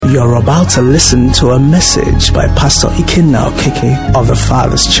You're about to listen to a message by Pastor Ikenna Okeke of the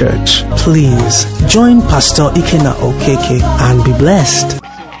Father's Church. Please join Pastor Ikenna Okeke and be blessed.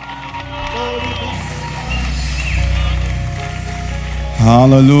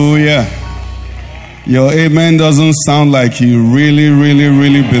 Hallelujah. Your amen doesn't sound like you really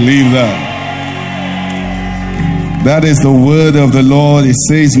believe that. That is the word of the Lord. It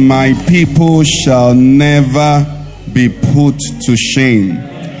says, my people shall never be put to shame.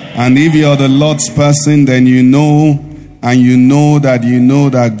 And if you're the Lord's person, then you know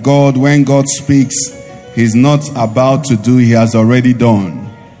that God, when God speaks, He's not about to do, He has already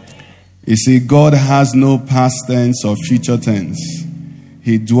done. You see, God has no past tense or future tense.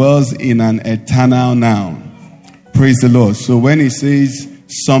 He dwells in an eternal now. Praise the Lord. So when He says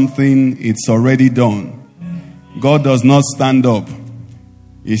something, it's already done. God does not stand up.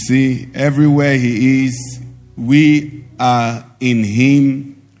 You see, everywhere He is, we are in Him.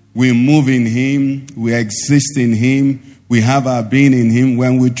 We move in Him. We exist in Him. We have our being in Him.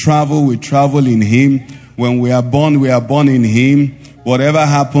 When we travel in Him. When we are born in Him. Whatever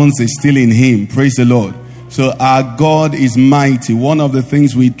happens is still in Him. Praise the Lord. So our God is mighty. One of the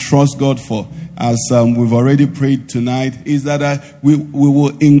things we trust God for, as we've already prayed tonight, is that we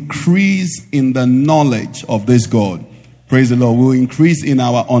will increase in the knowledge of this God. Praise the Lord. We will increase in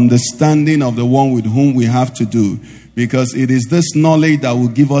our understanding of the one with whom we have to do. Because it is this knowledge that will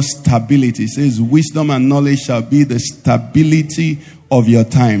give us stability. It says, wisdom and knowledge shall be the stability of your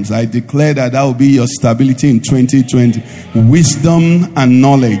times. I declare that will be your stability in 2020. Wisdom and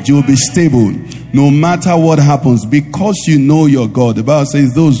knowledge. You will be stable no matter what happens, because you know your God. The Bible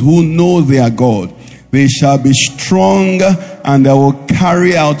says, those who know their God, they shall be strong and they will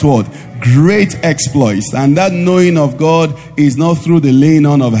carry out what? Great exploits. And that knowing of God is not through the laying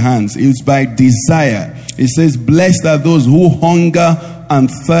on of hands. It's by desire. It says, blessed are those who hunger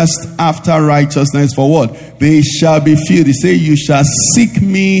and thirst after righteousness. For what? They shall be filled. He says, you shall seek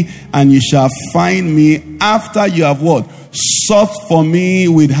me and you shall find me after you have what? Sought for me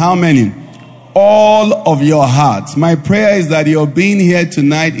with how many? All of your heart. My prayer is that your being here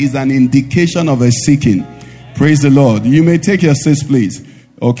tonight is an indication of a seeking. Praise the Lord. You may take your seats, please.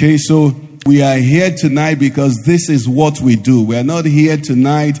 Okay, so we are here tonight because this is what we do. We are not here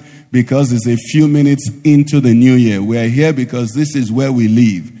tonight because it's a few minutes into the new year. We are here because this is where we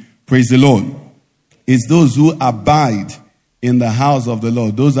live. Praise the Lord. It's those who abide in the house of the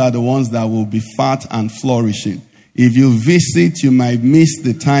Lord. Those are the ones that will be fat and flourishing. If you visit, you might miss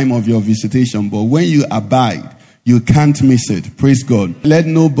the time of your visitation. But when you abide, you can't miss it. Praise God. Let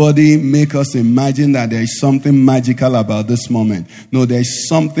nobody make us imagine that there is something magical about this moment. No, there is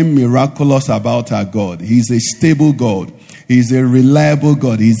something miraculous about our God. He's a stable God. He's a reliable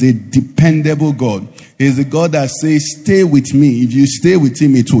God. He's a dependable God. He's a God that says, stay with me. If you stay with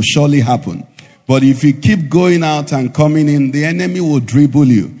Him, it will surely happen. But if you keep going out and coming in, the enemy will dribble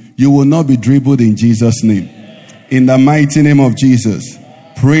you. You will not be dribbled in Jesus' name. In the mighty name of Jesus.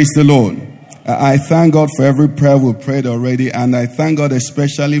 Praise the Lord. I thank God for every prayer we prayed already. And I thank God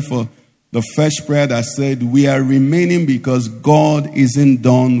especially for the first prayer that said, we are remaining because God isn't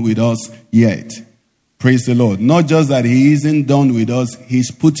done with us yet. Praise the Lord. Not just that He isn't done with us, He's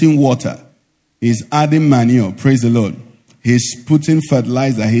putting water. He's adding manure. Praise the Lord. He's putting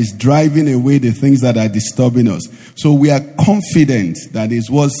fertilizer. He's driving away the things that are disturbing us. So we are confident that His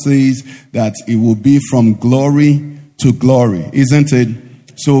word says that it will be from glory to glory. Isn't it?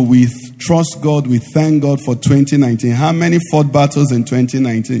 So we trust God. We thank God for 2019. How many fought battles in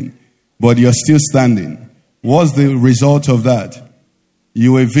 2019? But you're still standing. What's the result of that?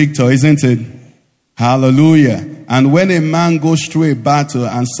 You're a victor, isn't it? Hallelujah. And when a man goes through a battle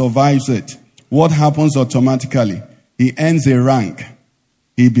and survives it, what happens automatically? He earns a rank.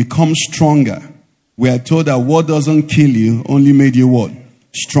 He becomes stronger. We are told that what doesn't kill you only made you what?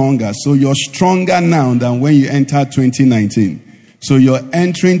 Stronger. So you're stronger now than when you entered 2019. So you're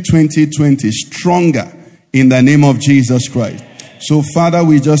entering 2020 stronger in the name of Jesus Christ. So Father,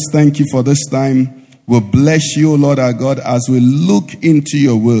 we just thank You for this time. We'll bless You, Lord our God, as we look into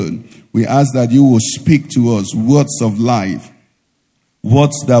Your word. We ask that You will speak to us words of life,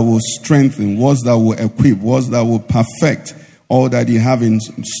 words that will strengthen, words that will equip, words that will perfect all that You have in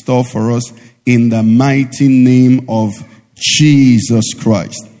store for us in the mighty name of Jesus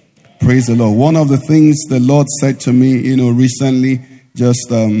Christ. Praise the Lord. One of the things the Lord said to me, recently, just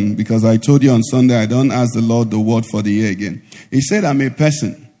because I told you on Sunday, I don't ask the Lord the word for the year again. He said, I'm a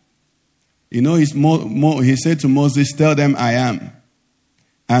person. He said to Moses, tell them I am.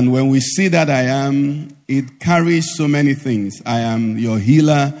 And when we see that I am, it carries so many things. I am your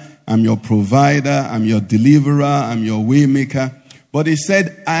healer. I'm your provider. I'm your deliverer. I'm your way maker. But he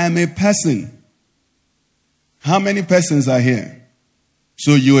said, I am a person. How many persons are here?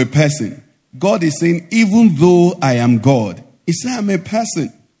 So you're a person. God is saying, even though I am God, he said, I'm a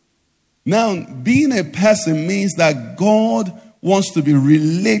person. Now, being a person means that God wants to be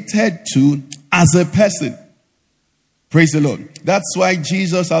related to as a person. Praise the Lord. That's why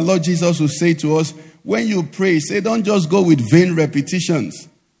Jesus, our Lord Jesus, will say to us, when you pray, say, don't just go with vain repetitions,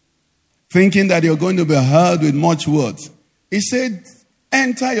 thinking that you're going to be heard with much words. He said,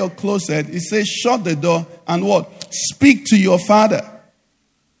 enter your closet. He said, shut the door and what? Speak to your Father.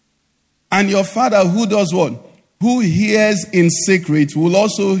 And your Father who does what? Who hears in secret will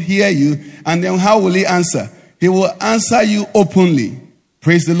also hear you. And then how will he answer? He will answer you openly.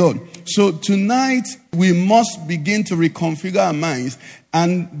 Praise the Lord. So tonight, we must begin to reconfigure our minds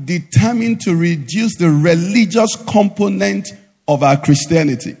and determine to reduce the religious component of our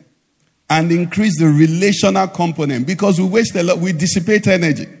Christianity and increase the relational component, because we waste a lot, we dissipate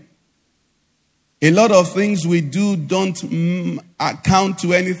energy. A lot of things we do don't account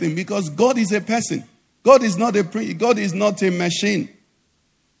to anything, because God is a person. God is not a machine.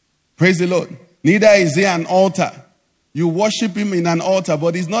 Praise the Lord. Neither is he an altar. You worship him in an altar,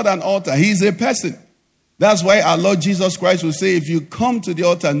 but he's not an altar. He's a person. That's why our Lord Jesus Christ will say, if you come to the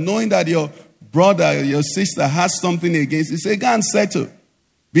altar knowing that your brother or your sister has something against you, say, go and settle.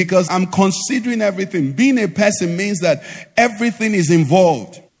 Because I'm considering everything. Being a person means that everything is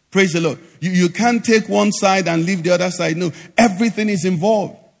involved. Praise the Lord. You can't take one side and leave the other side. No, everything is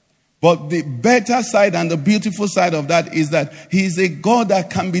involved. But the better side and the beautiful side of that is that he is a God that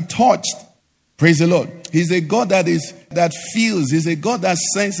can be touched. Praise the Lord. He's a God that feels. He's a God that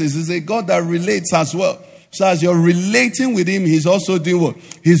senses. He's a God that relates as well. So as you're relating with him, he's also doing what?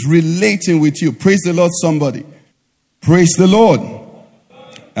 He's relating with you. Praise the Lord, somebody. Praise the Lord.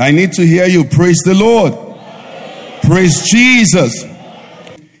 I need to hear you. Praise the Lord. Praise Jesus.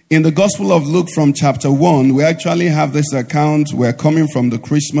 In the Gospel of Luke from chapter 1, we actually have this account. We're coming from the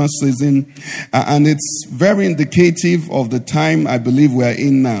Christmas season, and it's very indicative of the time I believe we're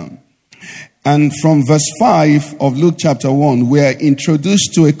in now. And from verse 5 of Luke chapter 1, we are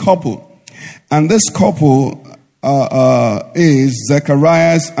introduced to a couple. And this couple is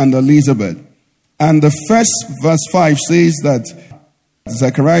Zacharias and Elizabeth. And the first verse 5 says that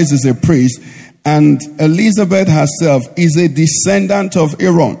Zacharias is a priest and Elizabeth herself is a descendant of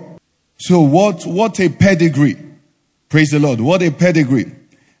Aaron. So what a pedigree. Praise the Lord. What a pedigree.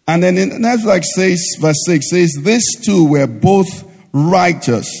 And then in the next verse 6 says, these two were both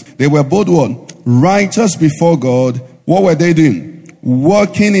righteous. They were both what? Righteous before God. What were they doing?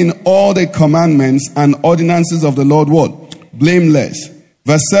 Working in all the commandments and ordinances of the Lord, what? Blameless.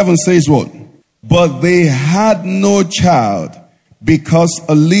 Verse 7 says what? But they had no child because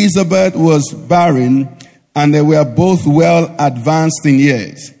Elizabeth was barren and they were both well advanced in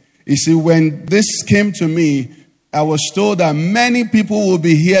years. You see, when this came to me, I was told that many people will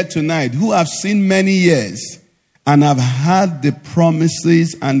be here tonight who have seen many years and have had the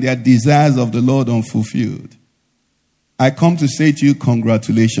promises and their desires of the Lord unfulfilled. I come to say to you,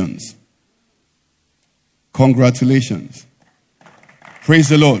 congratulations. Congratulations. Praise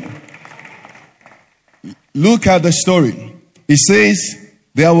the Lord. Look at the story. It says,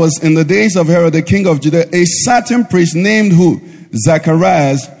 there was in the days of Herod, the king of Judah, a certain priest named who?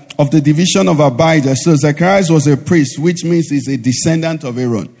 Zacharias, of the division of Abijah. So Zacharias was a priest, which means he's a descendant of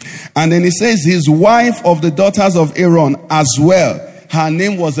Aaron. And then it says his wife of the daughters of Aaron as well. Her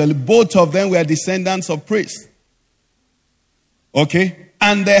name was, both of them were descendants of priests. Okay?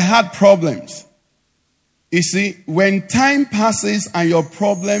 And they had problems. You see, when time passes and your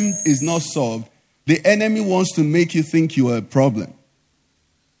problem is not solved, the enemy wants to make you think you are a problem.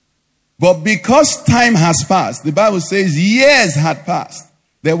 But because time has passed, the Bible says years had passed.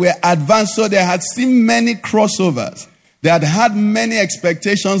 They were advanced, so they had seen many crossovers. They had had many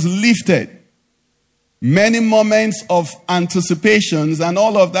expectations lifted. Many moments of anticipations and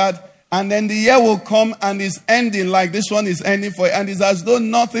all of that. And then the year will come and it's ending like this one is ending for you. And it's as though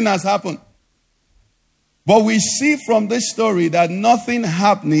nothing has happened. But we see from this story that nothing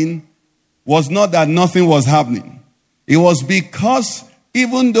happening was not that nothing was happening. It was because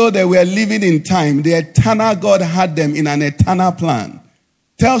even though they were living in time, the eternal God had them in an eternal plan.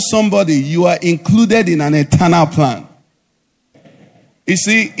 Tell somebody you are included in an eternal plan. You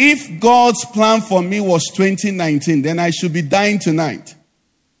see, if God's plan for me was 2019, then I should be dying tonight.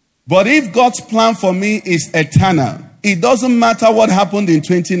 But if God's plan for me is eternal, it doesn't matter what happened in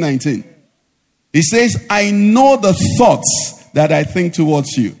 2019. He says, I know the thoughts that I think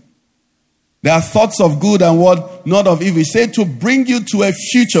towards you. There are thoughts of good and what? Not of evil. He said to bring you to a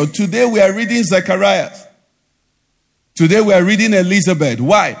future. Today we are reading Zechariah. Today we are reading Elizabeth.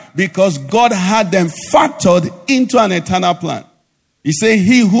 Why? Because God had them factored into an eternal plan. He said,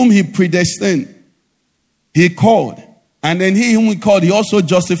 he whom he predestined, he called. And then he whom he called, he also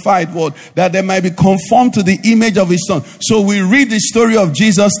justified, what? That they might be conformed to the image of his son. So we read the story of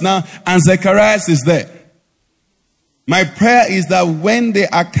Jesus now, and Zacharias is there. My prayer is that when the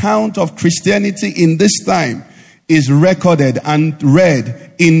account of Christianity in this time is recorded and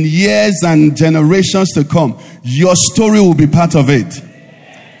read in years and generations to come, your story will be part of it.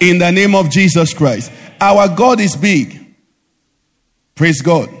 In the name of Jesus Christ. Our God is big. Praise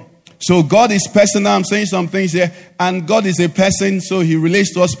God. So God is personal. I'm saying some things here. And God is a person, so he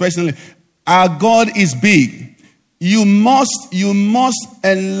relates to us personally. Our God is big. You must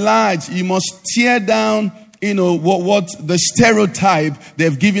enlarge, you must tear down, what the stereotype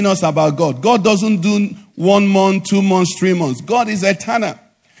they've given us about God. God doesn't do 1 month, 2 months, 3 months. God is eternal.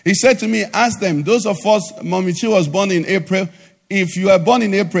 He said to me, ask them, those of us, Mommy Chi was born in April. If you are born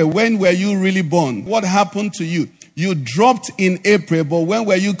in April, when were you really born? What happened to you? You dropped in April, but when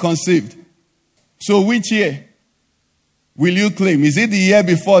were you conceived? So which year will you claim? Is it the year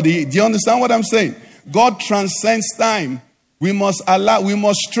before? Do you understand what I'm saying? God transcends time. We must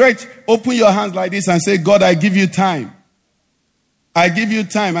stretch, open your hands like this and say, God, I give you time. I give you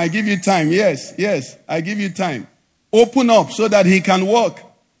time. I give you time. Yes, I give you time. Open up so that he can work.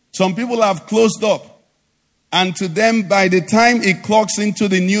 Some people have closed up. And to them, by the time it clocks into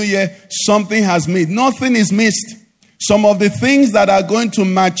the new year, something has made. Nothing is missed. Some of the things that are going to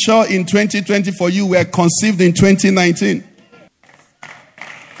mature in 2020 for you were conceived in 2019.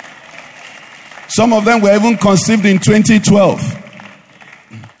 Some of them were even conceived in 2012.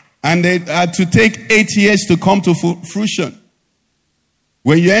 And they had to take 8 years to come to fruition.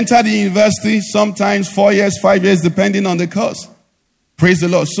 When you enter the university, sometimes 4 years, 5 years, depending on the course. Praise the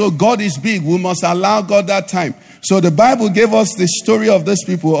Lord. So God is big. We must allow God that time. So the Bible gave us the story of these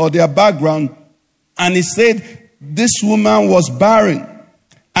people or their background. And it said this woman was barren.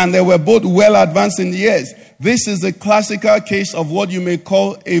 And they were both well advanced in years. This is a classical case of what you may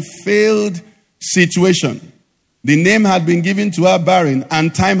call a failed situation. The name had been given to her barren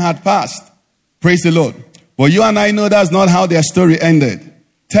and time had passed. Praise the Lord. But you and I know that's not how their story ended.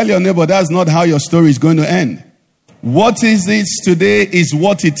 Tell your neighbor that's not how your story is going to end. What is it today is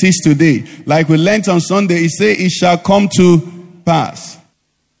what it is today. Like we learned on Sunday, it says it shall come to pass.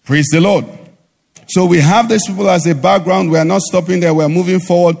 Praise the Lord. So we have these people as a background. We are not stopping there. We are moving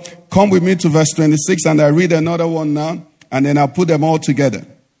forward. Come with me to verse 26 and I read another one now. And then I'll put them all together.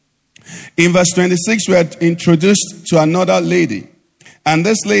 In verse 26, we are introduced to another lady. And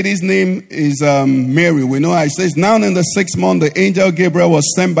this lady's name is Mary. We know how it says, now in the 6th month, the angel Gabriel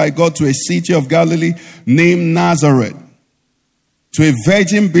was sent by God to a city of Galilee named Nazareth, to a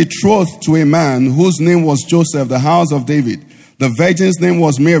virgin betrothed to a man whose name was Joseph, the house of David. The virgin's name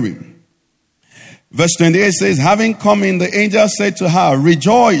was Mary. Verse 28 says, having come in, the angel said to her,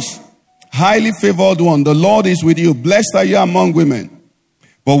 rejoice, highly favored one, the Lord is with you. Blessed are you among women.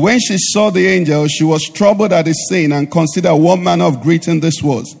 But when she saw the angel, she was troubled at his saying and considered what manner of greeting this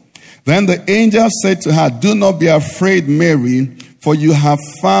was. Then the angel said to her, do not be afraid, Mary, for you have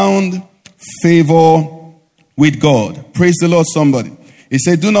found favor with God. Praise the Lord, somebody. He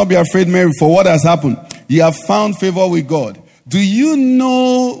said, do not be afraid, Mary, for what has happened? You have found favor with God. Do you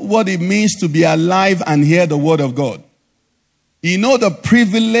know what it means to be alive and hear the word of God? You know the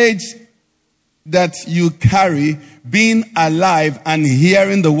privilege that you carry being alive and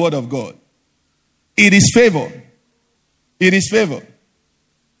hearing the word of God. It is favor. It is favor.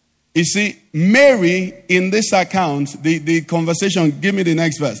 You see, Mary in this account, the conversation, give me the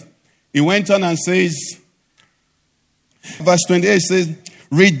next verse. He went on and says, verse 28 says,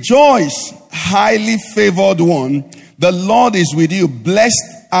 rejoice, highly favored one, the Lord is with you.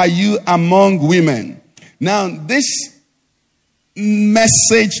 Blessed are you among women. Now, this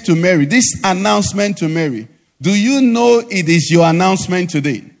message to Mary, this announcement to Mary, do you know it is your announcement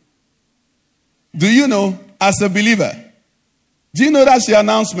today? Do you know as a believer? Do you know that's your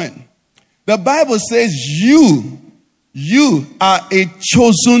announcement? The Bible says you are a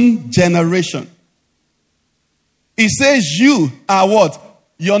chosen generation. It says you are what?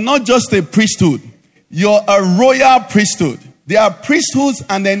 You're not just a priesthood. You're a royal priesthood. There are priesthoods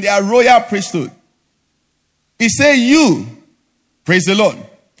and then there are royal priesthood. It says you, praise the Lord,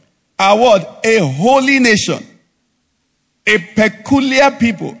 are what? A holy nation. A peculiar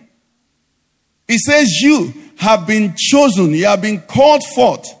people. It says you have been chosen. You have been called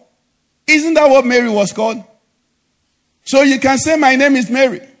forth. Isn't that what Mary was called? So you can say, my name is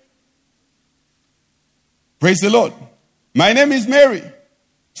Mary. Praise the Lord. My name is Mary.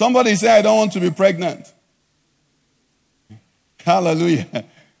 Somebody say, I don't want to be pregnant. Hallelujah.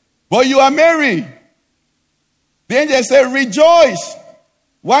 But you are married. The angel said, rejoice.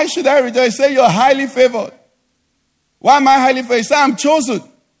 Why should I rejoice? Say you're highly favored. Why am I highly favored? Say I'm chosen.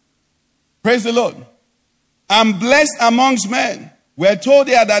 Praise the Lord. I'm blessed amongst men. We're told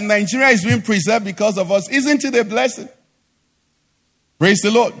here that Nigeria is being preserved because of us. Isn't it a blessing? Praise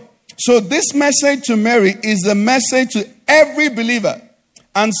the Lord. So this message to Mary is a message to every believer.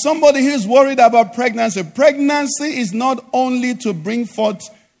 And somebody who is worried about pregnancy. Pregnancy is not only to bring forth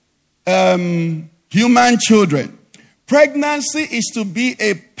human children. Pregnancy is to be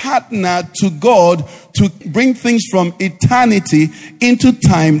a partner to God to bring things from eternity into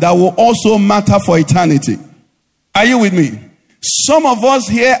time that will also matter for eternity. Are you with me? Some of us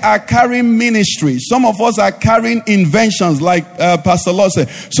here are carrying ministry. Some of us are carrying inventions like Pastor Lord said.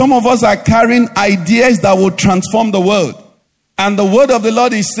 Some of us are carrying ideas that will transform the world. And the word of the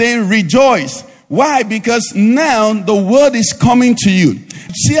Lord is saying rejoice. Why? Because now the word is coming to you.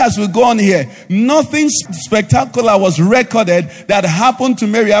 See, as we go on here, nothing spectacular was recorded that happened to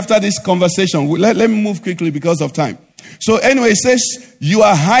Mary after this conversation. Let me move quickly because of time. So anyway, it says, you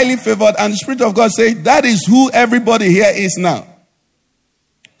are highly favored. And the Spirit of God says, that is who everybody here is now.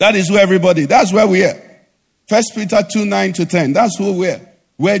 That is who everybody. That's where we are. 1 Peter 2:9-10. That's who we are.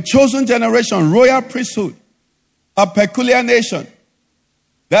 We're a chosen generation, royal priesthood, a peculiar nation.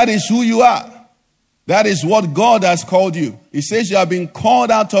 That is who you are. That is what God has called you. He says you have been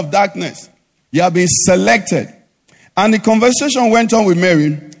called out of darkness. You have been selected. And the conversation went on with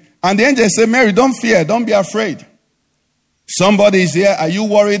Mary. And the angel said, Mary, don't fear. Don't be afraid. Somebody is here. Are you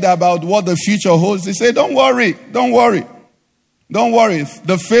worried about what the future holds? He said, don't worry. Don't worry. Don't worry.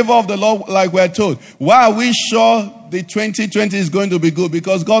 The favor of the Lord, like we're told. Why are we sure the 2020 is going to be good?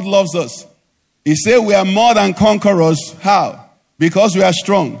 Because God loves us. He said we are more than conquerors. How? Because we are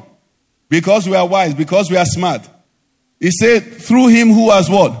strong. Because we are wise. Because we are smart. He said through him who has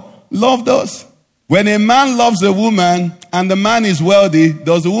what? Loved us. When a man loves a woman and the man is wealthy,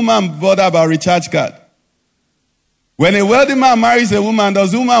 does the woman bother about recharge card? When a wealthy man marries a woman,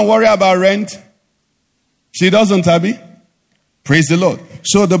 does the woman worry about rent? She doesn't, Abby. Praise the Lord.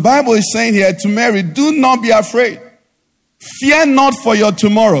 So the Bible is saying here to Mary, do not be afraid. Fear not for your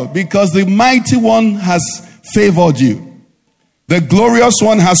tomorrow, because the mighty one has favored you. The glorious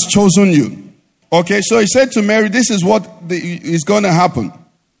one has chosen you. Okay, so he said to Mary, this is what is going to happen.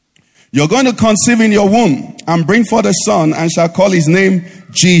 You're going to conceive in your womb and bring forth a son and shall call his name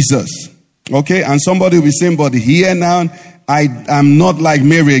Jesus. Okay, and somebody will be saying, but here now, I am not like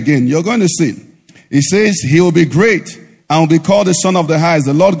Mary again. You're going to see. He says he will be great and will be called the Son of the Highest.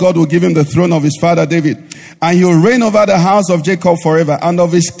 The Lord God will give him the throne of his father David. And he will reign over the house of Jacob forever. And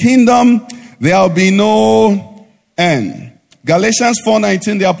of his kingdom there will be no end. Galatians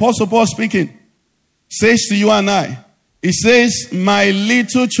 4:19, the Apostle Paul speaking, says to you and I, he says, my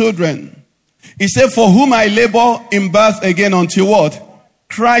little children. He said, for whom I labor in birth again until what?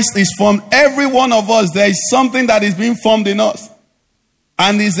 Christ is formed. Every one of us, there is something that is being formed in us.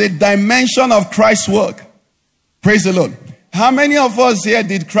 And is a dimension of Christ's work. Praise the Lord. How many of us here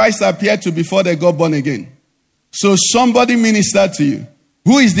did Christ appear to before they got born again? So somebody ministered to you.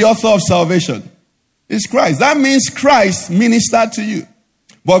 Who is the author of salvation? It's Christ. That means Christ ministered to you.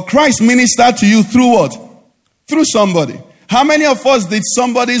 But Christ ministered to you through what? Through somebody. How many of us did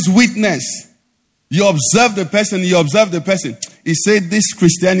somebody's witness? You observe the person, you observe the person. He said, this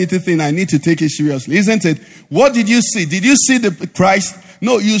Christianity thing, I need to take it seriously. Isn't it? What did you see? Did you see the Christ?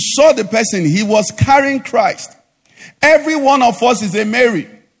 No, you saw the person. He was carrying Christ. Every one of us is a Mary.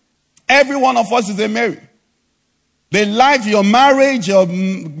 Every one of us is a Mary. The life, your marriage, your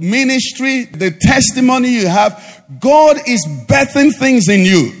ministry, the testimony you have, God is birthing things in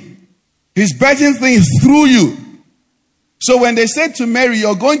you. He's birthing things through you. So when they said to Mary,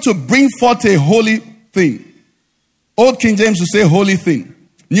 you're going to bring forth a holy thing. Old King James will say holy thing.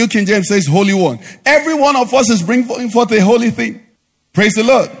 New King James says holy one. Every one of us is bringing forth a holy thing. Praise the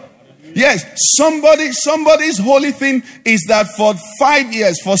Lord. Yes, somebody's holy thing is that for 5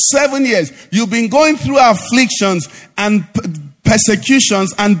 years, for 7 years, you've been going through afflictions and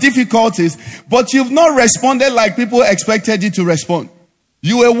persecutions and difficulties, but you've not responded like people expected you to respond.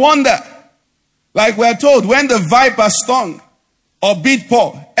 You were wonder. Like we're told, when the viper stung or beat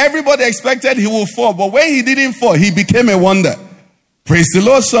Paul, everybody expected he will fall, but when he didn't fall, he became a wonder. Praise the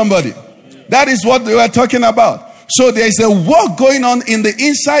Lord, somebody. That is what they were talking about. So there's a work going on in the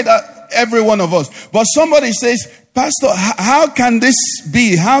inside of every one of us. But somebody says, Pastor, how can this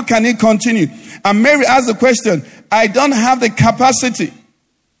be? How can it continue? And Mary asked the question, I don't have the capacity.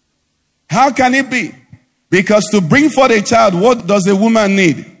 How can it be? Because to bring forth a child, what does a woman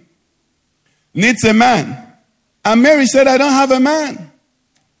need? Needs a man. And Mary said, I don't have a man.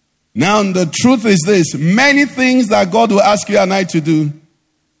 Now, the truth is this. Many things that God will ask you and I to do,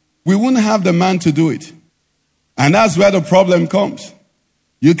 we wouldn't have the man to do it. And that's where the problem comes.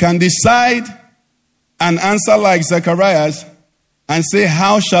 You can decide and answer like Zacharias and say,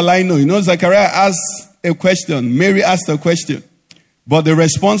 how shall I know? You know, Zacharias asked a question. Mary asked a question. But the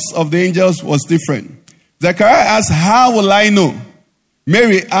response of the angels was different. Zacharias asked, how will I know?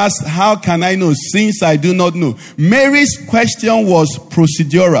 Mary asked, how can I know since I do not know? Mary's question was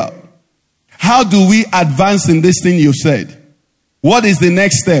procedural. How do we advance in this thing you said? What is the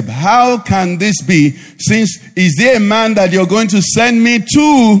next step? How can this be? Since, is there a man that you're going to send me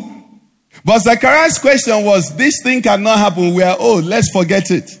to? But Zacharias' question was, this thing cannot happen. We are old. Let's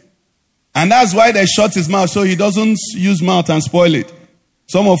forget it. And that's why they shut his mouth, so he doesn't use mouth and spoil it.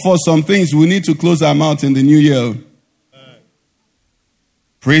 Some of us, some things, we need to close our mouth in the new year.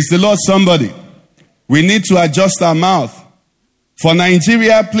 Praise the Lord, somebody. We need to adjust our mouth. For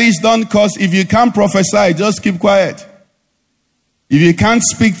Nigeria, please don't curse. If you can't prophesy, just keep quiet. If you can't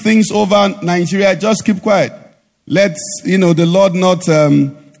speak things over Nigeria, just keep quiet. Let, the Lord not,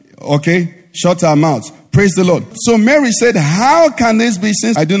 shut our mouths. Praise the Lord. So Mary said, how can this be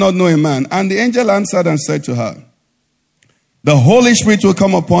since I do not know a man? And the angel answered and said to her, the Holy Spirit will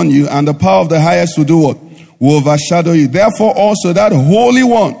come upon you, and the power of the highest will do what? Will overshadow you. Therefore also that Holy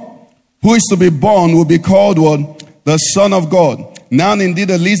One who is to be born will be called what? The Son of God. Now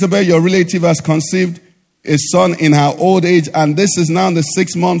indeed Elizabeth, your relative, has conceived a son in her old age, and this is now the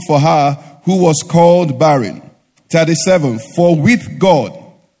 6th month for her who was called barren. 37. For with God,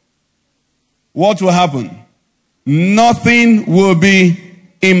 what will happen? Nothing will be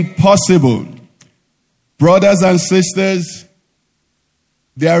impossible. Brothers and sisters,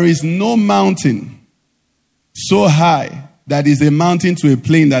 there is no mountain so high that is a mountain to a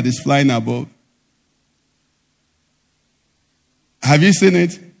plane that is flying above. Have you seen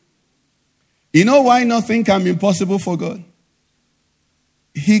it? You know why nothing can be impossible for God?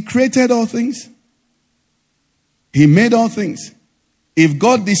 He created all things. He made all things. If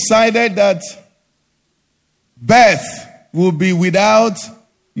God decided that birth will be without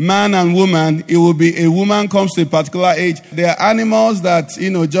man and woman, it will be a woman comes to a particular age. There are animals that,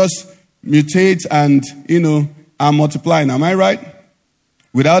 just mutate and, are multiplying. Am I right?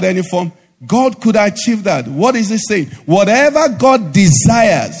 Without any form. God could achieve that. What is he saying? Whatever God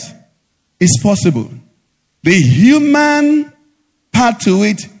desires is possible. The human part to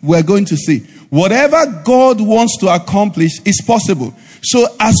it, we're going to see. Whatever God wants to accomplish is possible. So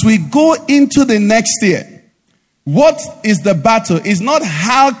as we go into the next year, what is the battle? It's not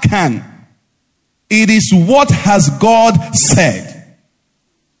how can. It is what has God said.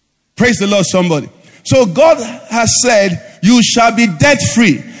 Praise the Lord, somebody. So God has said, you shall be debt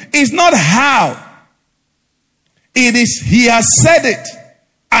free. It's not how. It is, he has said it.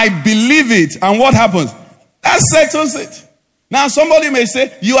 I believe it. And what happens? That settles it. Now somebody may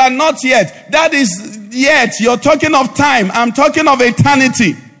say, you are not yet. That is yet. You're talking of time. I'm talking of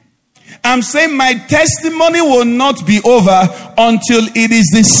eternity. I'm saying my testimony will not be over until it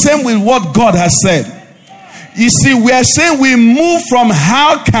is the same with what God has said. You see, we are saying we move from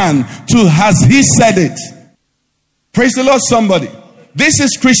how can to has he said it. Praise the Lord, somebody. This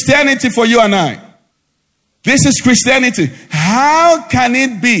is Christianity for you and I. This is Christianity. How can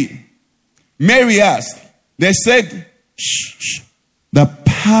it be? Mary asked. They said, shh. The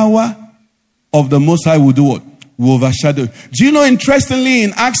power of the Most High will do what? Will overshadow. Do you know, interestingly,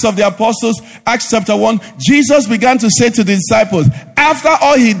 in Acts of the Apostles, Acts chapter 1, Jesus began to say to the disciples, after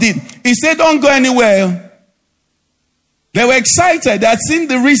all he did, he said, don't go anywhere. They were excited. They had seen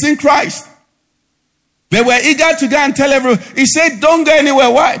the risen Christ. They were eager to go and tell everyone. He said, don't go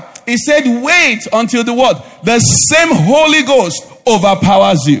anywhere. Why? He said, wait until the what? The same Holy Ghost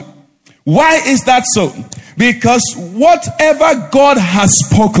overpowers you. Why is that so? Because whatever God has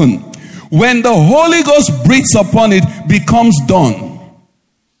spoken, when the Holy Ghost breathes upon it, becomes done.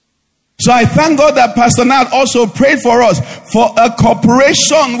 So I thank God that Pastor Nat also prayed for us for a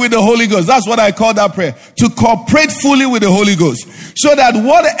cooperation with the Holy Ghost. That's what I call that prayer. To cooperate fully with the Holy Ghost. So that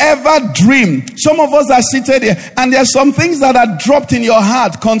whatever dream, some of us are seated here, and there are some things that are dropped in your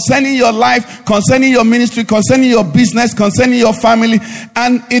heart concerning your life, concerning your ministry, concerning your business, concerning your family,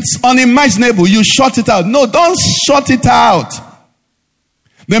 and it's unimaginable. You shut it out. No, don't shut it out.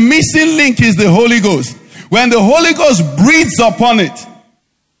 The missing link is the Holy Ghost. When the Holy Ghost breathes upon it,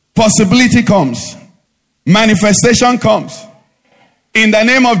 possibility comes. Manifestation comes. In the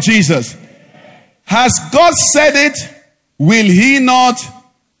name of Jesus. Has God said it? Will he not?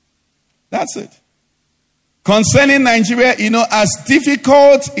 That's it. Concerning Nigeria, as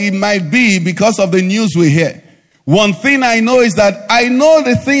difficult it might be because of the news we hear, One thing I know is that I know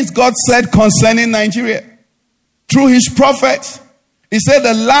the things God said concerning Nigeria through his prophets. He said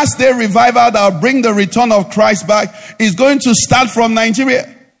the last day revival that will bring the return of Christ back is going to start from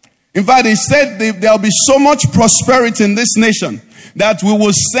Nigeria. In fact, he said there will be so much prosperity in this nation that we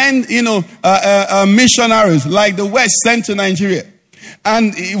will send, missionaries like the West sent to Nigeria.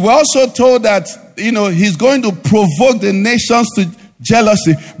 And we're also told that, he's going to provoke the nations to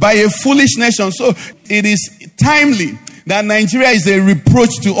jealousy by a foolish nation. So it is timely that Nigeria is a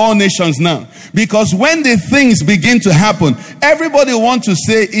reproach to all nations now. Because when the things begin to happen, everybody wants to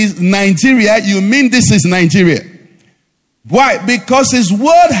say, is Nigeria, you mean this is Nigeria? Why? Because his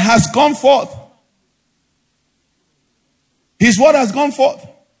word has gone forth. His word has gone forth.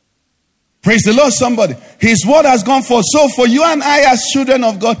 Praise the Lord, somebody. His word has gone forth. So for you and I as children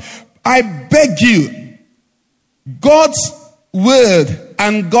of God, I beg you, God's word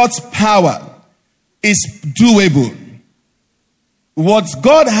and God's power is doable. What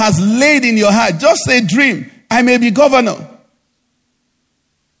God has laid in your heart, just a dream. I may be governor.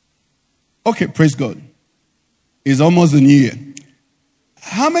 Okay, praise God. It's almost the new year.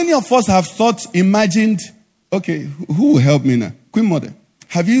 How many of us have imagined, okay, who will help me now? Queen Mother,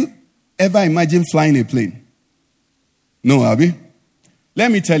 have you ever imagined flying a plane? No, Abby?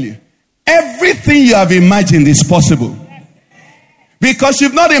 Let me tell you, everything you have imagined is possible. Because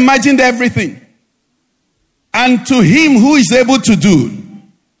you've not imagined everything. And to him who is able to do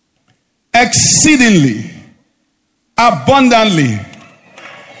exceedingly, abundantly,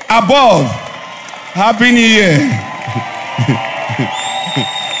 above. Happy New Year.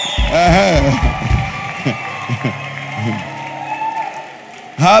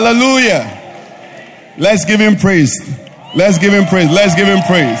 Hallelujah. Let's give him praise. Let's give him praise. Let's give him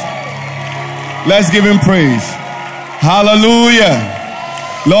praise. Let's give him praise.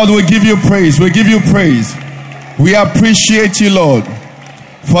 Hallelujah. Lord, we give you praise. We give you praise. We appreciate you, Lord,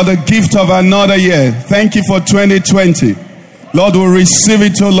 for the gift of another year. Thank you for 2020. Lord, we'll receive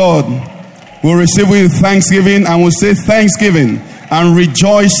it, oh Lord. We'll receive it with thanksgiving, and we'll say thanksgiving and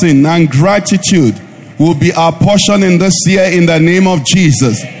rejoicing and gratitude will be our portion in this year in the name of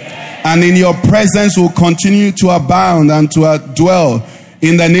Jesus. And in your presence will continue to abound and to dwell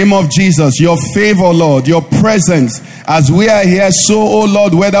in the name of Jesus. Your favor, Lord, your presence as we are here, so, oh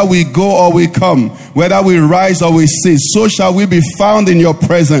Lord, whether we go or we come, whether we rise or we sit, so shall we be found in your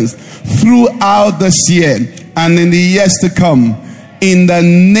presence throughout this year and in the years to come, in the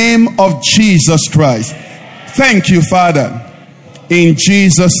name of Jesus Christ. Thank you, Father, in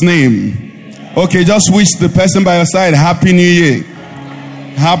Jesus' name. Okay, just wish the person by your side Happy New Year.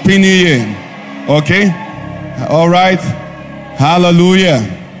 Happy New Year. Okay? All right. Hallelujah.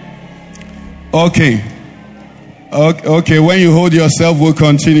 Okay. Okay, when you hold yourself, we'll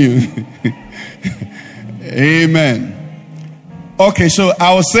continue. Amen. Okay, so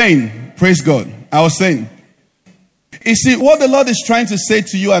I was saying, praise God. I was saying, you see, what the Lord is trying to say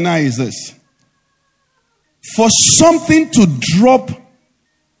to you and I is this. For something to drop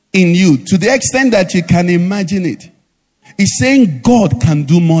in you to the extent that you can imagine it, He's saying God can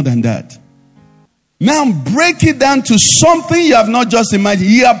do more than that. Now break it down to something you have not just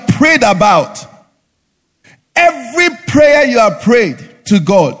imagined, you have prayed about. Every prayer you have prayed to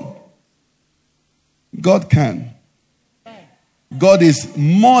God, God can. God is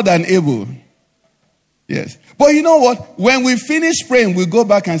more than able. Yes. But you know what? When we finish praying, we go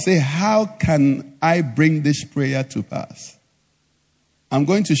back and say, how can I bring this prayer to pass? I'm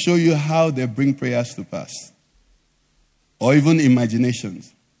going to show you how they bring prayers to pass. Or even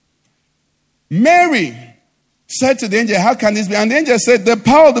imaginations. Mary said to the angel, how can this be? And the angel said, the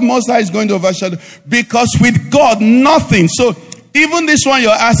power of the Most High is going to overshadow. Because with God, nothing. So even this one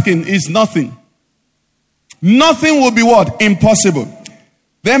you're asking is nothing. Nothing will be what? Impossible.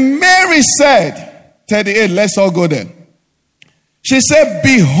 Then Mary said, 38, let's all go there. She said,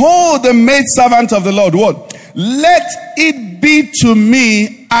 behold the maidservant of the Lord. What? Let it be to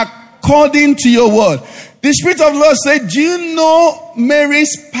me according to your word. The Spirit of the Lord said, do you know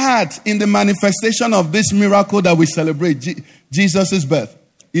Mary's part in the manifestation of this miracle that we celebrate, Jesus' birth?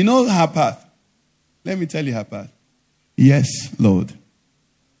 You know her path. Let me tell you her path. Yes, Lord.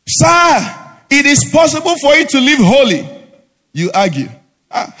 Sir, it is possible for you to live holy. You argue.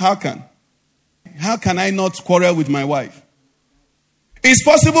 How can? How can I not quarrel with my wife? It's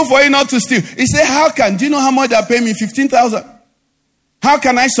possible for you not to steal. He said, how can? Do you know how much they pay me? 15,000. How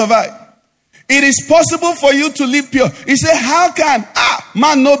can I survive? It is possible for you to live pure. He said, how can?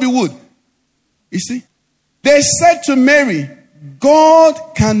 Man no be wood. You see? They said to Mary,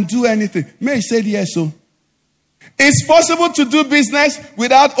 God can do anything. Mary said, yes, so. It's possible to do business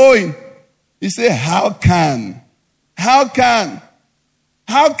without owing. He said, how can? How can?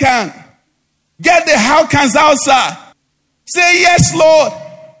 How can? Get the how cans outside. Say, yes, Lord.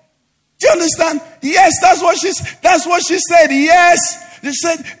 Do you understand? Yes, that's what she said. Yes. She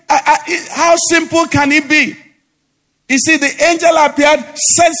said, how simple can it be? You see, the angel appeared,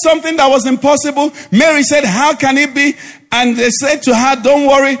 said something that was impossible. Mary said, how can it be? And they said to her, don't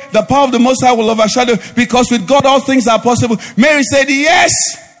worry, the power of the Most High will overshadow, because with God all things are possible. Mary said, yes,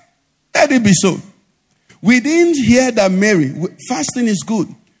 let it be so. We didn't hear that Mary, fasting is good.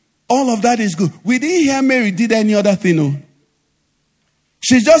 All of that is good. We didn't hear Mary did any other thing. No.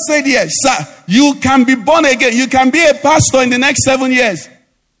 She just said, yes, sir, you can be born again. You can be a pastor in the next 7 years.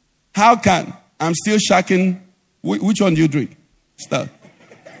 How can? I'm still shacking. Which one do you drink? Start.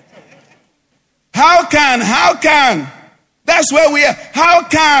 How can? How can? That's where we are. How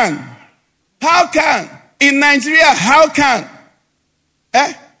can? How can? In Nigeria, how can?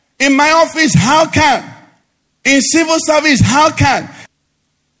 In my office, how can? In civil service, how can?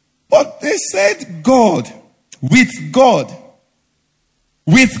 But they said God. With God.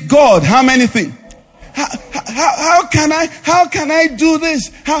 With God. How many things? How can I do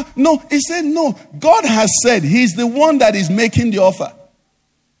this? No, he said no. God has said he's the one that is making the offer.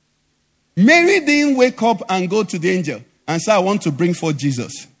 Mary didn't wake up and go to the angel and say, I want to bring forth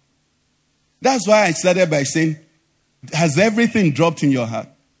Jesus. That's why I started by saying, has everything dropped in your heart?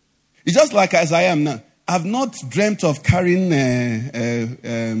 It's just like as I am now. I've not dreamt of carrying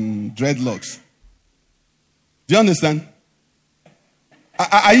dreadlocks. Do you understand?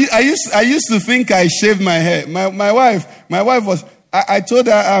 I used to think I shaved my hair. My wife was, I told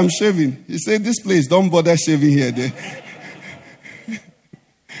her I'm shaving. She said, this place, don't bother shaving here.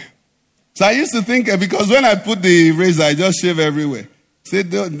 So I used to think, because when I put the razor, I just shave everywhere. She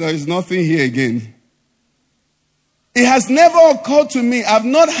said, there is nothing here again. It has never occurred to me. I've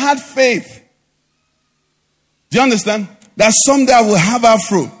not had faith. Do you understand? That someday I will have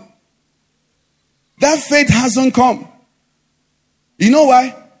afro. That faith hasn't come. You know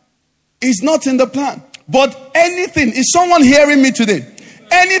why? It's not in the plan. But anything, is someone hearing me today?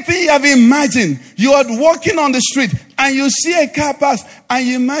 Anything you have imagined, you are walking on the street and you see a car pass and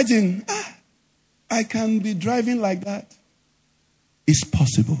you imagine, I can be driving like that. It's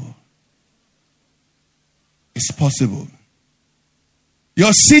possible. It's possible.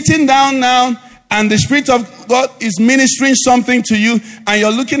 You're sitting down now and the Spirit of God is ministering something to you, and you're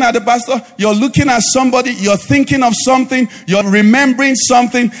looking at the pastor, you're looking at somebody, you're thinking of something, you're remembering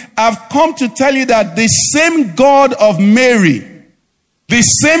something. I've come to tell you that the same God of Mary, the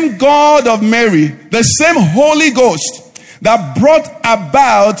same God of Mary, the same Holy Ghost that brought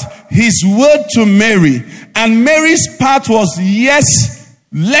about his word to Mary, and Mary's part was, yes,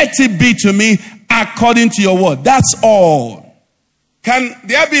 let it be to me according to your word. That's all. Can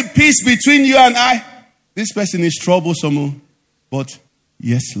there be peace between you and I? This person is troublesome, but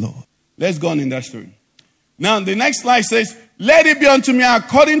yes, Lord. Let's go on in that story. Now, the next slide says, let it be unto me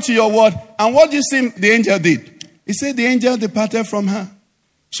according to your word. And what do you see the angel did? He said the angel departed from her.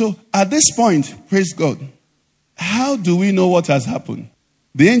 So at this point, praise God, how do we know what has happened?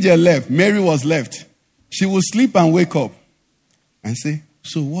 The angel left. Mary was left. She will sleep and wake up and say,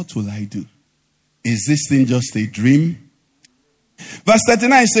 so what will I do? Is this thing just a dream? Verse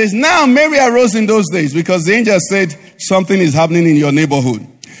 39 says, now Mary arose in those days, because the angel said something is happening in your neighborhood.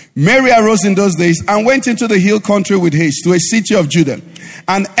 Mary arose in those days and went into the hill country with haste to a city of Judah,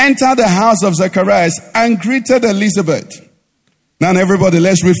 and entered the house of Zacharias and greeted Elizabeth. Now everybody,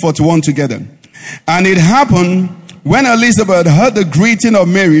 let's read 41 together. And it happened when Elizabeth heard the greeting of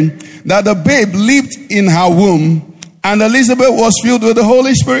Mary that the babe leaped in her womb, and Elizabeth was filled with the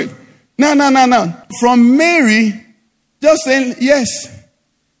Holy Spirit. Now. From Mary just saying yes,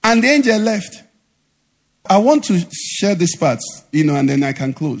 and the angel left. I want to share this part, and then I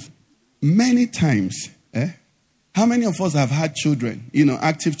can close. Many times, how many of us have had children,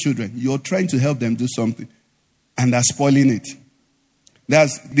 active children? You're trying to help them do something, and they're spoiling it.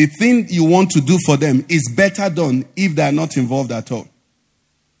 That's the thing you want to do for them is better done if they're not involved at all.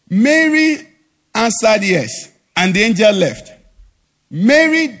 Mary answered yes, and the angel left.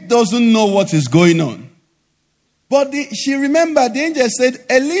 Mary doesn't know what is going on. But she remembered, the angel said,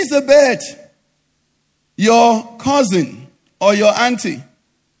 Elizabeth, your cousin or your auntie,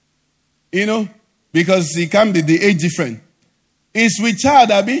 because it can be the age different, is with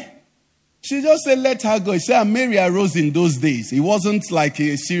child, Abby. She just said, let her go. She said, Mary arose in those days. It wasn't like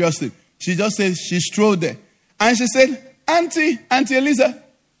a serious thing. She just said, she strolled there. And she said, Auntie Eliza,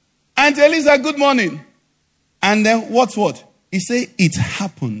 good morning. And then what? He said, it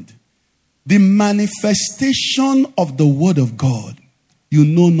happened. The manifestation of the word of God, you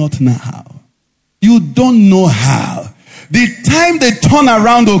know not now. You don't know how. The time the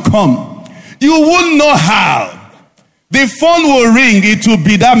turnaround will come, you won't know how. The phone will ring, it will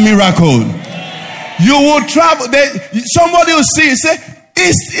be that miracle. You will travel. Somebody will say,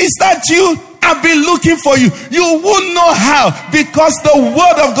 is that you? I've been looking for you. You won't know how, because the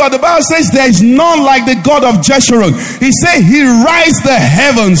word of God, the Bible says there is none like the God of Jeshurun. He said he raised the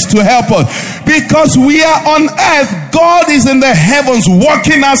heavens to help us. Because we are on earth, God is in the heavens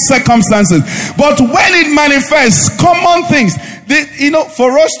working out circumstances. But when it manifests, common things,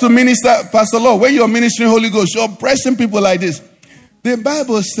 for us to minister, Pastor Lord, when you're ministering Holy Ghost, you're pressing people like this. The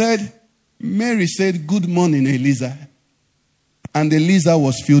Bible said, Mary said, "Good morning, Eliza." And Eliza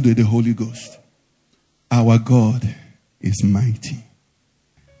was filled with the Holy Ghost. Our God is mighty.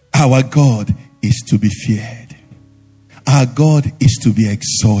 Our God is to be feared. Our God is to be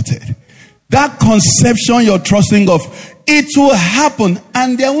exalted. That conception you're trusting of, it will happen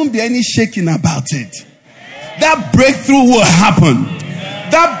and there won't be any shaking about it. That breakthrough will happen.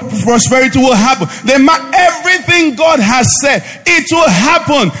 That prosperity will happen. Everything God has said, it will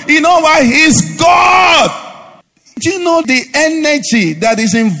happen. You know why? He's God. Do you know the energy that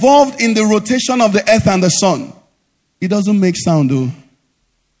is involved in the rotation of the earth and the sun? It doesn't make sound, though.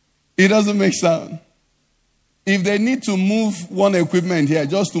 It doesn't make sound. If they need to move one equipment here,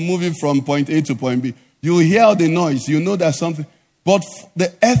 just to move it from point A to point B, you hear the noise. You know there's something. But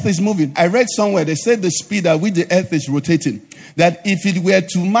the earth is moving. I read somewhere, they said the speed at which the earth is rotating, that if it were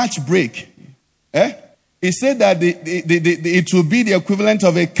to match brake, it said that it will be the equivalent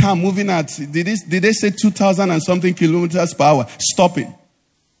of a car moving at, did they say 2,000 and something kilometers per hour, stopping.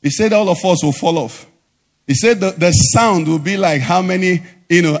 He said all of us will fall off. He said the sound will be like how many,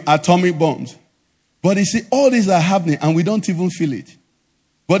 atomic bombs. But you see, all these are happening and we don't even feel it.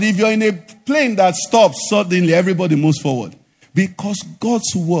 But if you're in a plane that stops, suddenly everybody moves forward. Because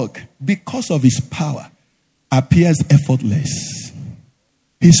God's work, because of his power, appears effortless.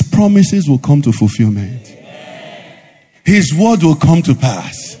 His promises will come to fulfillment. His word will come to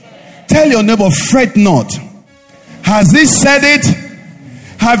pass. Tell your neighbor, fret not. Has he said it?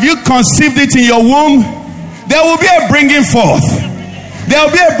 Have you conceived it in your womb? There will be a bringing forth. There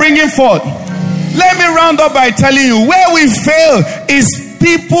will be a bringing forth. Let me round up by telling you, where we fail is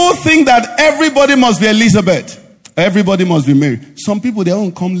people think that everybody must be Elizabeth. Everybody must be Mary. Some people, they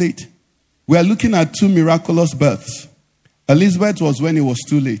won't come late. We are looking at two miraculous births. Elizabeth was when it was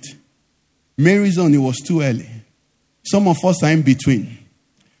too late. Mary's own, it was too early. Some of us are in between.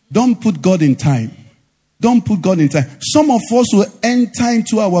 Don't put God in time. Don't put God in time. Some of us will enter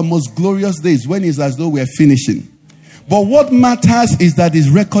into our most glorious days when it's as though we are finishing. But what matters is that it's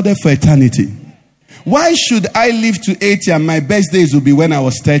recorded for eternity. Why should I live to 80 and my best days will be when I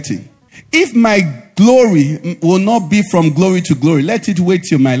was 30? If my glory will not be from glory to glory, let it wait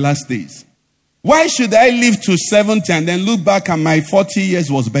till my last days. Why should I live to 70 and then look back and my 40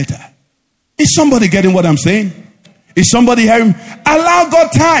 years was better? Is somebody getting what I'm saying? Is somebody hearing? Allow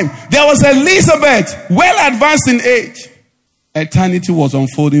God time. There was Elizabeth, well advanced in age. Eternity was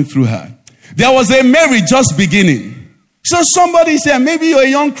unfolding through her. There was a Mary just beginning. So somebody said, maybe you're a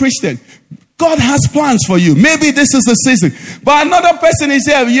young Christian. God has plans for you. Maybe this is the season. But another person is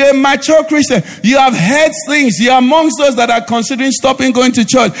here. You're a mature Christian. You have heard things. You're amongst those that are considering stopping going to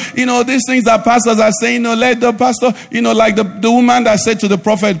church. These things that pastors are saying, let the pastor, like the woman that said to the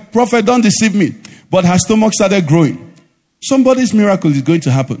prophet, don't deceive me. But her stomach started growing. Somebody's miracle is going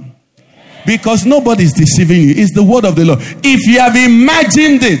to happen. Because nobody's deceiving you. It's the word of the Lord. If you have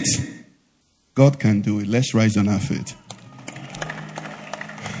imagined it, God can do it. Let's rise on our feet.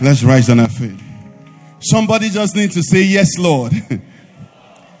 Let's rise on our feet. Somebody just needs to say, yes, Lord.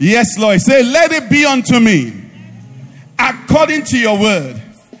 Yes, Lord. Say, let it be unto me according to your word.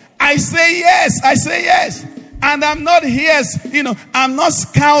 I say yes. I say yes. And I'm not here, I'm not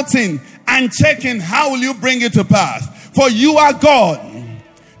scouting and checking how will you bring it to pass. For you are God.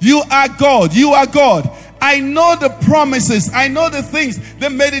 You are God. You are God. I know the promises. I know the things,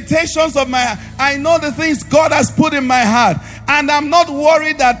 the meditations of my heart. I know the things God has put in my heart. And I'm not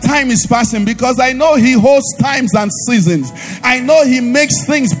worried that time is passing because I know He holds times and seasons. I know He makes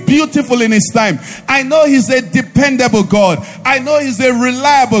things beautiful in His time. I know He's a dependable God. I know He's a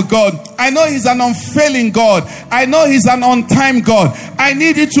reliable God. I know He's an unfailing God. I know He's an on-time God. I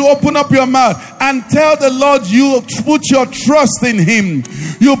need you to open up your mouth and tell the Lord you put your trust in Him.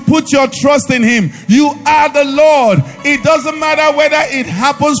 You put your trust in Him. You are the Lord. It doesn't matter whether it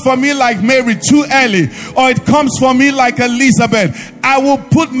happens for me like Mary too early or it comes for me like Elizabeth. Elizabeth. I will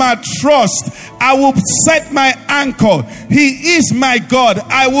put my trust. I will set my anchor. He is my God.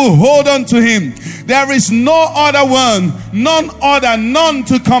 I will hold on to him. There is no other one, none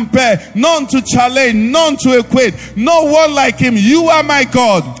to compare, none to challenge, none to equate, no one like him. You are my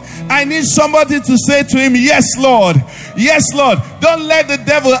God. I need somebody to say to him, yes, Lord. Yes, Lord. Don't let the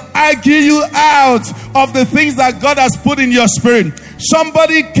devil argue you out of the things that God has put in your spirit.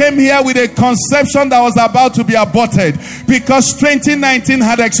 Somebody came here with a conception that was about to be aborted because 2019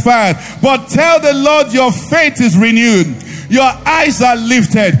 had expired. But tell the Lord your faith is renewed. Your eyes are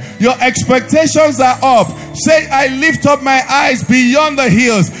lifted. Your expectations are up. Say, I lift up my eyes beyond the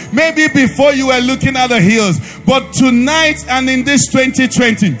hills. Maybe before you were looking at the hills. But tonight and in this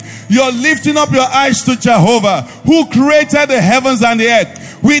 2020, you're lifting up your eyes to Jehovah, who created the heavens and the earth.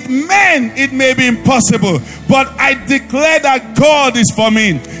 With men, it may be impossible, but I declare that God is for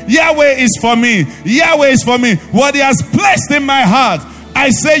me. Yahweh is for me. Yahweh is for me. What he has placed in my heart,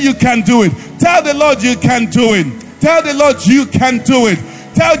 I say you can do it. Tell the Lord you can do it. Tell the Lord you can do it.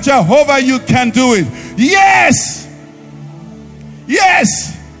 Tell Jehovah you can do it. Yes.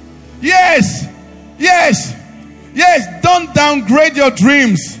 Yes. Yes. Yes. Yes. Don't downgrade your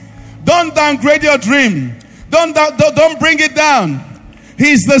dreams. Don't downgrade your dream. Don't bring it down.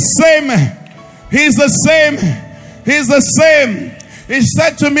 He's the same. He's the same. He's the same. He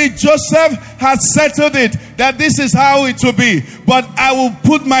said to me, Joseph has settled it, that this is how it will be. But I will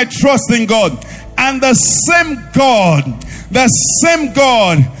put my trust in God. And the same God,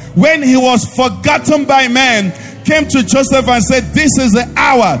 when he was forgotten by men, came to Joseph and said, this is the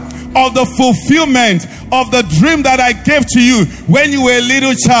hour of the fulfillment of the dream that I gave to you when you were a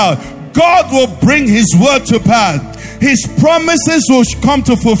little child. God will bring his word to pass. His promises will come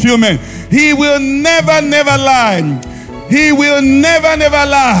to fulfillment. He will never lie. He will never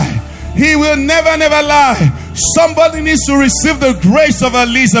lie. He will never lie. Somebody needs to receive the grace of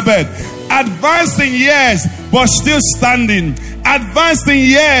Elizabeth. Advanced in years, but still standing. Advanced in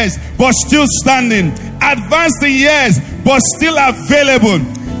years, but still standing. Advanced in years, but still available.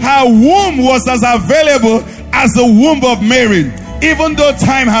 Her womb was as available as the womb of Mary, even though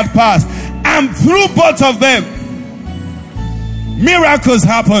time had passed. And through both of them, miracles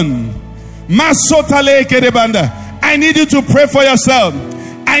happen. I need you to pray for yourself.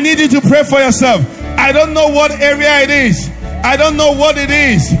 I need you to pray for yourself. I don't know what area it is. I don't know what it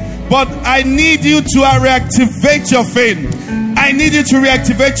is. But I need you to reactivate your faith. I need you to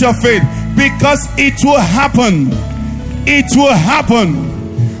reactivate your faith. Because it will happen. It will happen.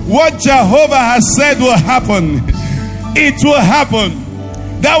 What Jehovah has said will happen. It will happen.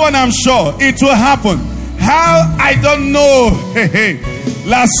 That one I'm sure. It will happen. How? I don't know.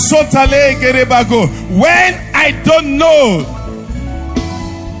 La sotale gerebago. When? I don't know.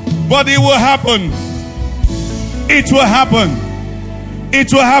 But it will happen. It will happen.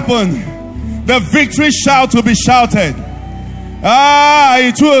 It will happen. The victory shout will be shouted.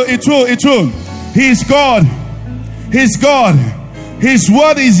 It will. He's God. He's God. His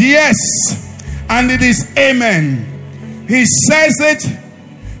word is yes. And it is amen. He says it.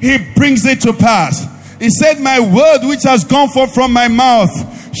 He brings it to pass. He said, my word which has gone forth from my mouth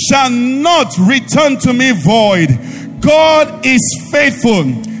shall not return to me void. God is faithful.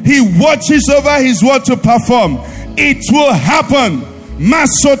 He watches over his word to perform. It will happen. I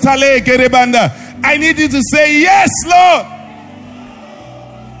need you to say, yes, Lord.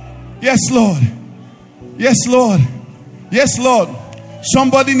 Yes, Lord. Yes, Lord. Yes, Lord.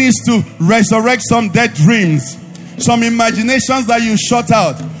 Somebody needs to resurrect some dead dreams, some imaginations that you shut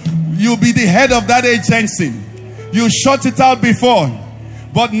out. You'll be the head of that agency. You shut it out before.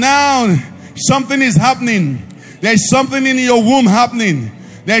 But now something is happening. There's something in your womb happening.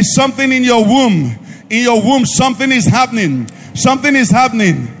 There's something in your womb. In your womb, something is happening. Something is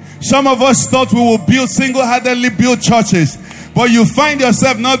happening. Some of us thought we will build single-handedly build churches, but you find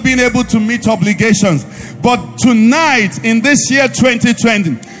yourself not being able to meet obligations. But tonight, in this year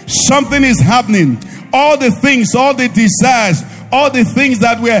 2020, something is happening. All the things, all the desires, all the things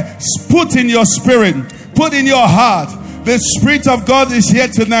that were put in your spirit, put in your heart, the Spirit of God is here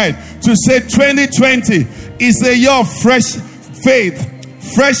tonight to say 2020 is a year of fresh faith,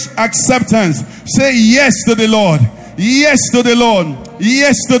 fresh acceptance. Say yes to the Lord. Yes to the Lord.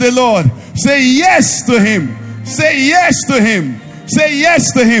 Yes to the Lord. Say yes to him. Say yes to him. Say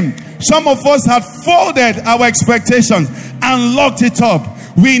yes to him. Some of us have folded our expectations and locked it up.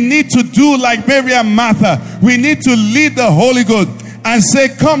 We need to do like Mary and Martha. We need to lead the Holy Ghost and say,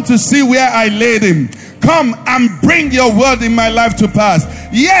 come to see where I laid him. Come and bring your word in my life to pass.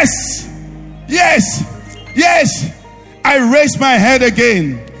 Yes. Yes. Yes. I raise my head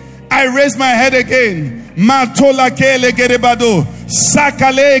again. I raise my head again. Matola kele gerebado.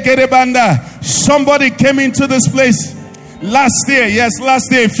 Sakale gerebanda. Somebody came into this place last year. Yes,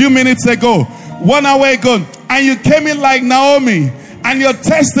 last year, a few minutes ago. 1 hour ago. And you came in like Naomi. And your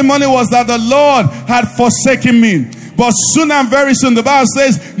testimony was that the Lord had forsaken me. But soon and very soon, the Bible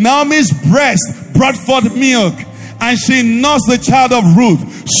says, Naomi's breast brought forth milk. And she nursed the child of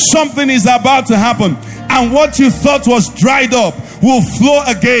Ruth. Something is about to happen. And what you thought was dried up will flow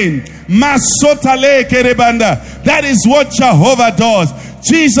again. Masotale kerebanda. That is what Jehovah does.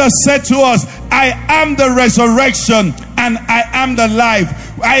 Jesus said to us, I am the resurrection and I am the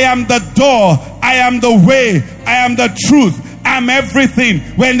life. I am the door. I am the way. I am the truth. I'm everything.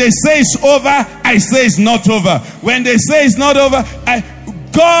 When they say it's over, I say it's not over. When they say it's not over,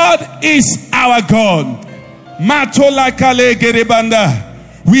 God is our God. Matola kale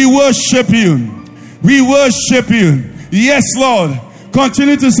gerebanda. We worship you. We worship you. Yes, Lord.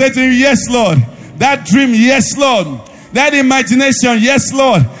 Continue to say to him, yes, Lord. That dream, yes, Lord. That imagination, yes,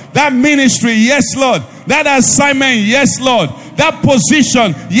 Lord. That ministry, yes, Lord. That assignment, yes, Lord. That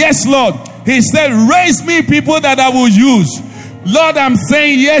position, yes, Lord. He said, raise me people that I will use. Lord, I'm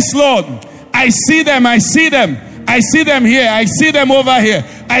saying, yes, Lord. I see them, I see them. I see them here, I see them over here.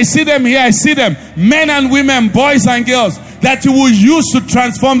 I see them here, I see them. Men and women, boys and girls, that you will use to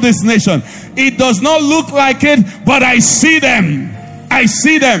transform this nation. It does not look like it, but I see them. I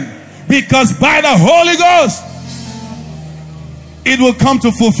see them. Because by the Holy Ghost, it will come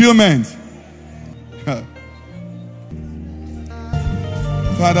to fulfillment.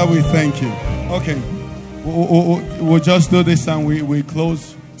 Father, we thank you. Okay. We'll just do this and we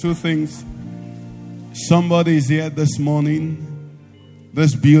close. Two things. Somebody is here this morning,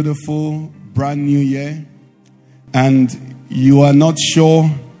 this beautiful brand new year, and you are not sure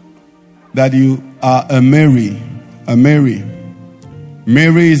that you are a Mary. A Mary.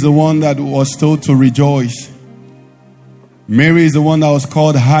 Mary is the one that was told to rejoice. Mary is the one that was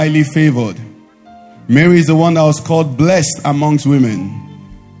called highly favored. Mary is the one that was called blessed amongst women.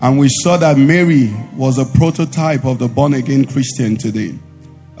 And we saw that Mary was a prototype of the born-again Christian today.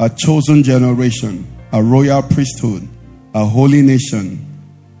 A chosen generation, a royal priesthood, a holy nation,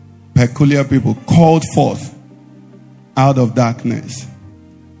 peculiar people called forth out of darkness.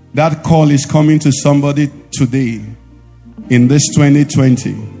 That call is coming to somebody today in this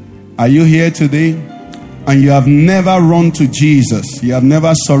 2020. Are you here today and you have never run to Jesus? You have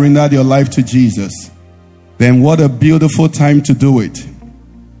never surrendered your life to Jesus? Then what a beautiful time to do it.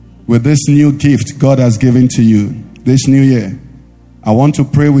 With this new gift God has given to you this new year. I want to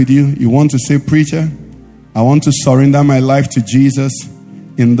pray with you. You want to say, preacher, I want to surrender my life to Jesus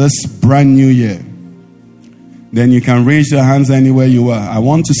in this brand new year. Then you can raise your hands anywhere you are. I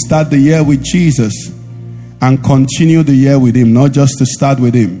want to start the year with Jesus and continue the year with him, not just to start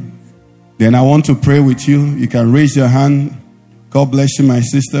with him. Then I want to pray with you. You can raise your hand. God bless you, my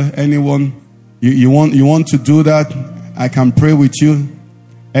sister. Anyone, you want to do that? I can pray with you.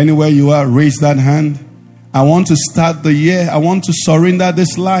 Anywhere you are, raise that hand. I want to start the year. I want to surrender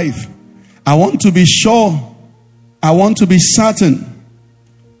this life. I want to be sure. I want to be certain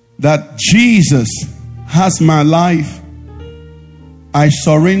that Jesus has my life. I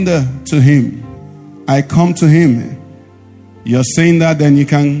surrender to him. I come to him. You're saying that, then you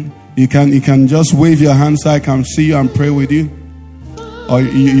can just wave your hand so I can see you and pray with you. Or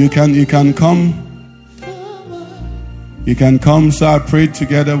you can come. You can come, so I pray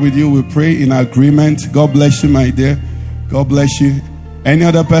together with you. We pray in agreement. God bless you, my dear. God bless you. Any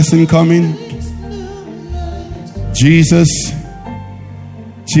other person coming? Jesus,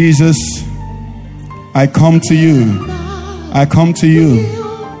 I come to you. I come to you.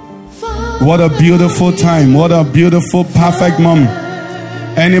 What a beautiful time. What a beautiful, perfect moment.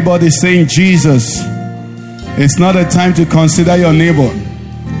 Anybody saying Jesus? It's not a time to consider your neighbor.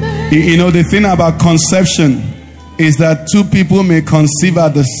 You know, the thing about conception is that two people may conceive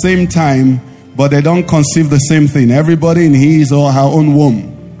at the same time, but they don't conceive the same thing. Everybody in his or her own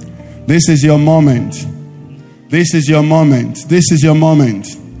womb. This is your moment. This is your moment. This is your moment.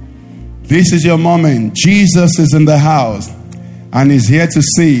 This is your moment. Jesus is in the house and he's here to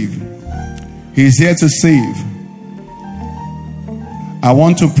save. He's here to save. I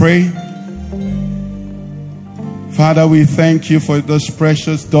want to pray. Father, we thank you for this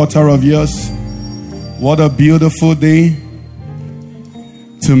precious daughter of yours. What a beautiful day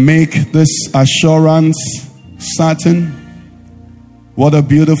to make this assurance certain. What a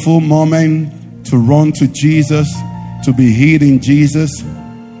beautiful moment to run to Jesus, to be hid in Jesus.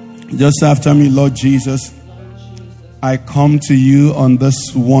 Just after me, Lord Jesus, I come to you on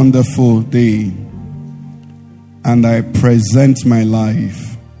this wonderful day and I present my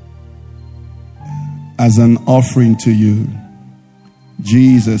life. as an offering to you.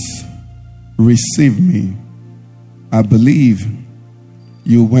 Jesus, receive me. I believe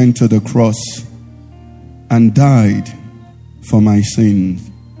you went to the cross and died for my sins.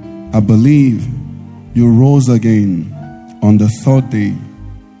 I believe you rose again on the third day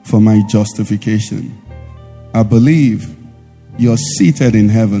for my justification. I believe you're seated in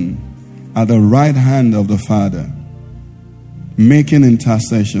heaven at the right hand of the Father, making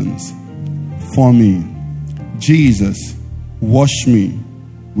intercessions for me. Jesus, wash me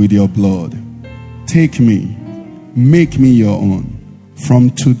with your blood. Take me, make me your own. From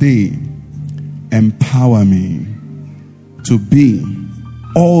today, empower me to be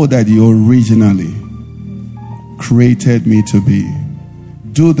all that you originally created me to be.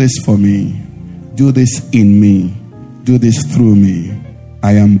 Do this for me. Do this in me. Do this through me.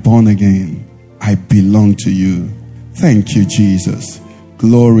 I am born again. I belong to you. Thank you, Jesus.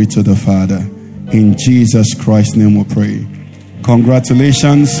 Glory to the Father. In Jesus Christ's name we pray.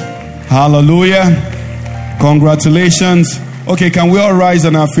 Congratulations. Hallelujah. Congratulations. Okay, can we all rise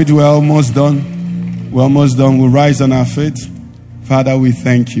on our feet? We're almost done. We're almost done. We'll rise on our feet. Father, we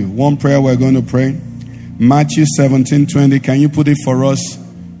thank you. One prayer we're going to pray. Matthew 17:20. Can you put it for us?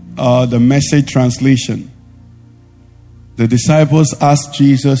 The Message translation. The disciples asked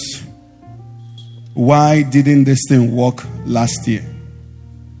Jesus, why didn't this thing work last year?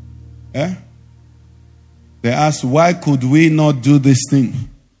 They asked, why could we not do this thing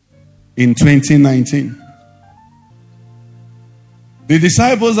in 2019? The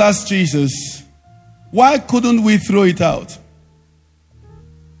disciples asked Jesus, why couldn't we throw it out?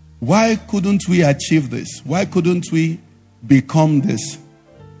 Why couldn't we achieve this? Why couldn't we become this?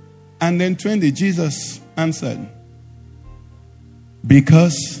 And then 20, Jesus answered,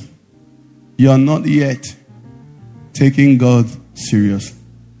 because you're not yet taking God seriously.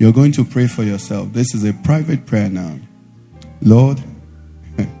 You're going to pray for yourself. This is a private prayer now. Lord,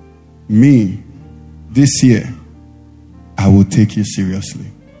 me, this year, I will take you seriously.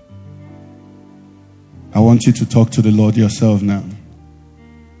 I want you to talk to the Lord yourself now.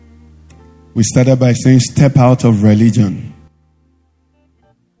 We started by saying, step out of religion.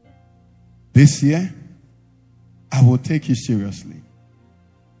 This year, I will take you seriously.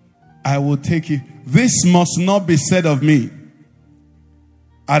 I will take you. This must not be said of me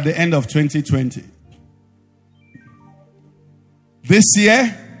at the end of 2020. This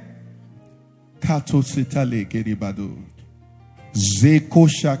year, Kato Sitale Geribado. Zeko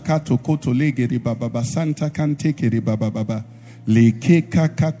Shakato Koto Le Geribaba Santa Kante Geribaba. Leke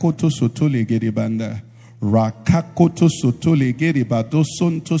Kakakoto Soto Le Geribanda. Rakakoto Soto Le Geribado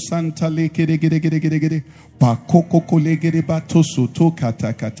Sonto Santa Le Gere. Pakoko Le Geribato Soto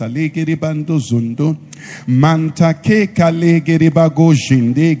Kata Kata Le Geribando Zundo. Manta Keka Le Geribago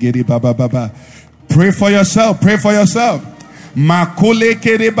Jinde Geribaba. Pray for yourself. Pray for yourself. Makole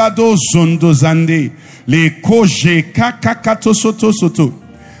Geribado Zundo Zande. Le Koje Kakakato Soto Soto.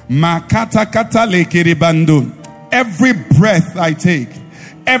 Makata Kata Le Geribando. Every breath I take,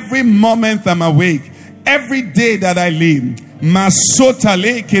 every moment I'm awake, every day that I live, Masota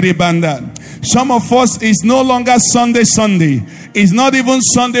Le Kiribanda. Some of us is no longer Sunday. It's not even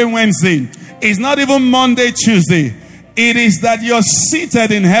Sunday, Wednesday. It's not even Monday, Tuesday. It is that you're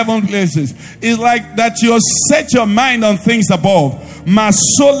seated in heaven places. It's like that you set your mind on things above.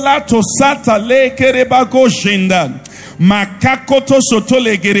 Masola to sata le kiribago shindan. Makakoto soto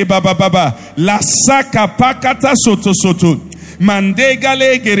le geribaba. La saka pakata soto soto.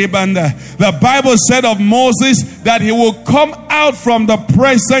 Mandegale geribanda. The Bible said of Moses that he will come out from the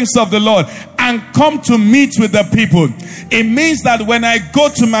presence of the Lord and come to meet with the people. It means that when I go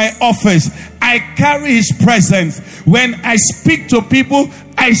to my office, I carry his presence. When I speak to people,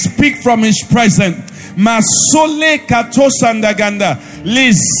 I speak from his presence. Masole kato sandaganda.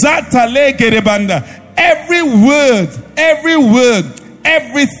 Lizata le geribanda. Every word,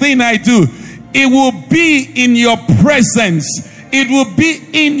 everything I do, it will be in your presence. It will be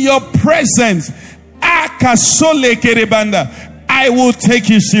in your presence. Akasole kerebanda. I will take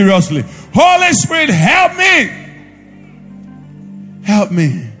you seriously. Holy Spirit, help me. Help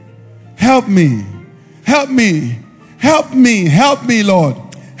me. Help me. Help me. Help me. Help me, Lord.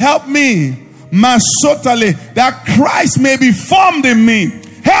 Help me. Masotale, that Christ may be formed in me.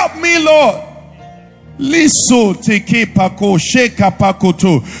 Help me, Lord. Liso teke pako sheka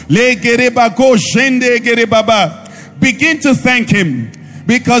pakoto le gereba go jende gerebaba. Begin to thank him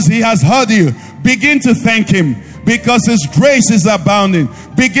because he has heard you. Begin to thank him because his grace is abounding.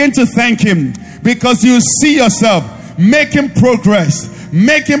 Begin to thank him because you see yourself making progress,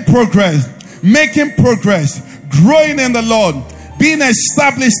 growing in the Lord. being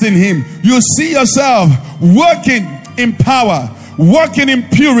established in Him. You see yourself working in power, walking in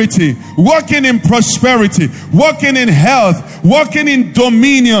purity, walking in prosperity, walking in health, walking in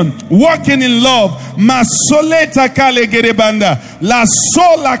dominion, walking in love. Masoleta kale gerebanda, la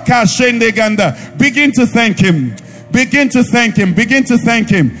sola kashende ganda. Begin to thank Him. Begin to thank Him. Begin to thank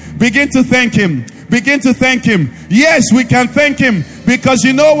Him. Begin to thank Him. Begin to thank Him. Yes, we can thank Him because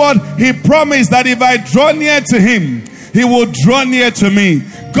you know what? He promised that if I draw near to Him, He will draw near to me.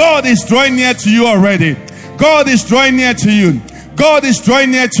 God is drawing near to you already. God is drawing near to you. God is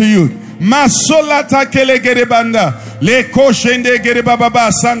drawing near to you. Masola takele gerebanda, le koshende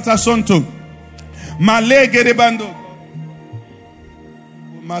gerebaba santa sonto, male gerebando,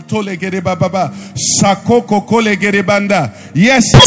 matole gerebaba, sakoko kole gerebanda. Yes,